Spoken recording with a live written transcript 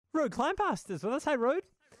Rude Kleinpast is with us. Hey, Rude.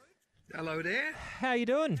 Hello there. How you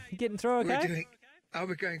doing? You getting through okay?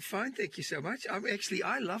 We're going fine, thank you so much. I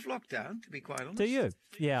love lockdown, to be quite honest. Do you?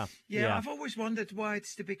 Yeah. Yeah, I've always wondered why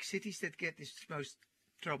it's the big cities that get this most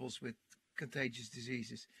troubles with contagious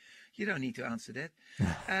diseases. You don't need to answer that.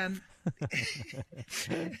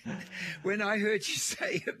 When I heard you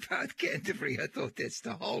say about Canterbury, I thought that's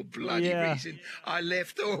the whole bloody reason I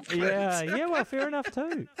left Auckland. Yeah. Well, fair enough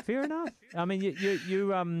too. Fair enough. I mean,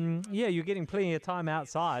 you're getting plenty of time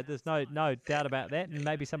outside. There's no doubt about that. And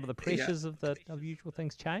maybe some of the pressures of usual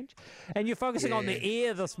things change. And you're focusing on the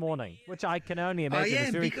air this morning, which I can only imagine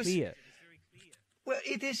is very clear. Well,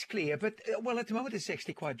 it is clear, but at the moment it's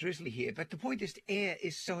actually quite drizzly here. But the point is, the air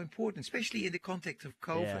is so important, especially in the context of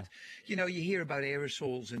COVID. Yeah. You know, you hear about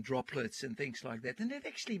aerosols and droplets and things like that, and it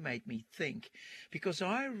actually made me think, because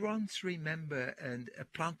I once remember a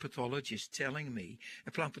plant pathologist telling me,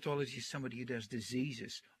 a plant pathologist is somebody who does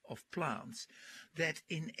diseases of plants, that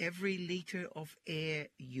in every liter of air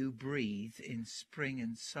you breathe in spring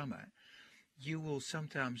and summer, you will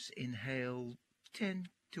sometimes inhale 10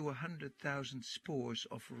 to 100,000 spores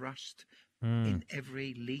of rust in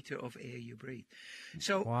every liter of air you breathe.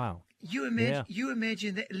 So you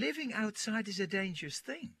imagine that living outside is a dangerous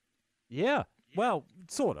thing. Yeah. Well,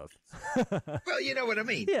 sort of. Well, you know what I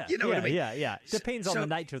mean. Yeah. You know what I mean. Yeah. Depends on the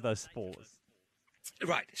nature of those spores.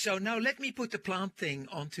 Right. So now let me put the plant thing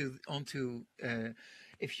onto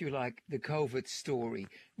if you like, the COVID story.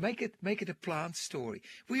 Make it a plant story.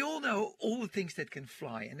 We all know all the things that can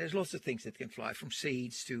fly, and there's lots of things that can fly, from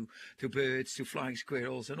seeds to birds to flying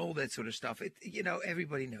squirrels and all that sort of stuff.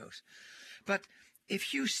 Everybody knows. But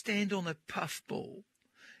if you stand on a puffball,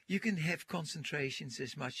 you can have concentrations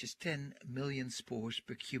as much as 10 million spores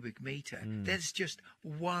per cubic meter. That's just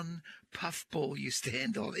one puffball you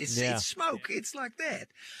stand on. It's smoke. It's like that.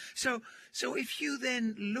 So if you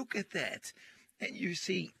then look at that and you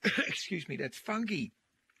see, excuse me, that fungi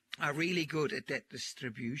are really good at that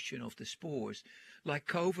distribution of the spores, like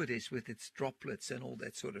COVID is with its droplets and all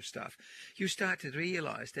that sort of stuff. You start to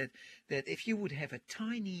realize that if you would have a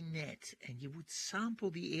tiny net and you would sample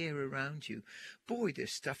the air around you, boy, the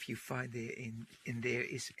stuff you find there in there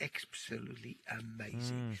is absolutely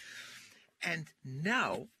amazing. And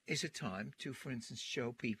now is a time to, for instance,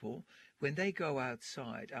 show people when they go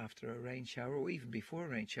outside after a rain shower or even before a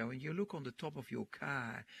rain shower, and you look on the top of your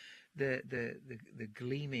car, the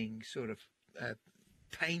gleaming sort of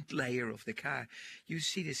paint layer of the car, you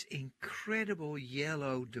see this incredible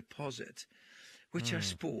yellow deposit, which are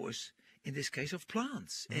spores, in this case, of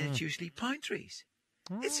plants, and it's usually pine trees.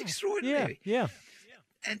 It's extraordinary. Yeah.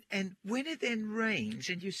 And when it then rains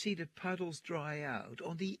and you see the puddles dry out,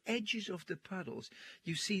 on the edges of the puddles,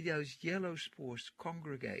 you see those yellow spores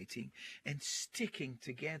congregating and sticking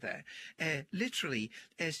together, literally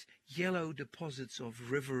as yellow deposits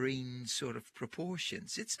of riverine sort of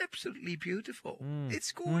proportions. It's absolutely beautiful.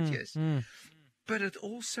 It's gorgeous. But it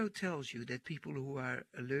also tells you that people who are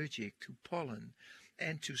allergic to pollen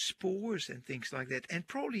and to spores and things like that, and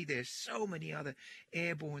probably there's so many other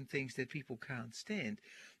airborne things that people can't stand,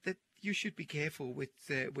 that you should be careful with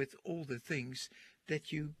all the things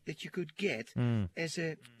that you could get as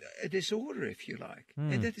a disorder, if you like.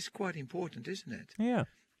 And that is quite important, isn't it?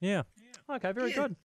 Yeah. Okay, very good.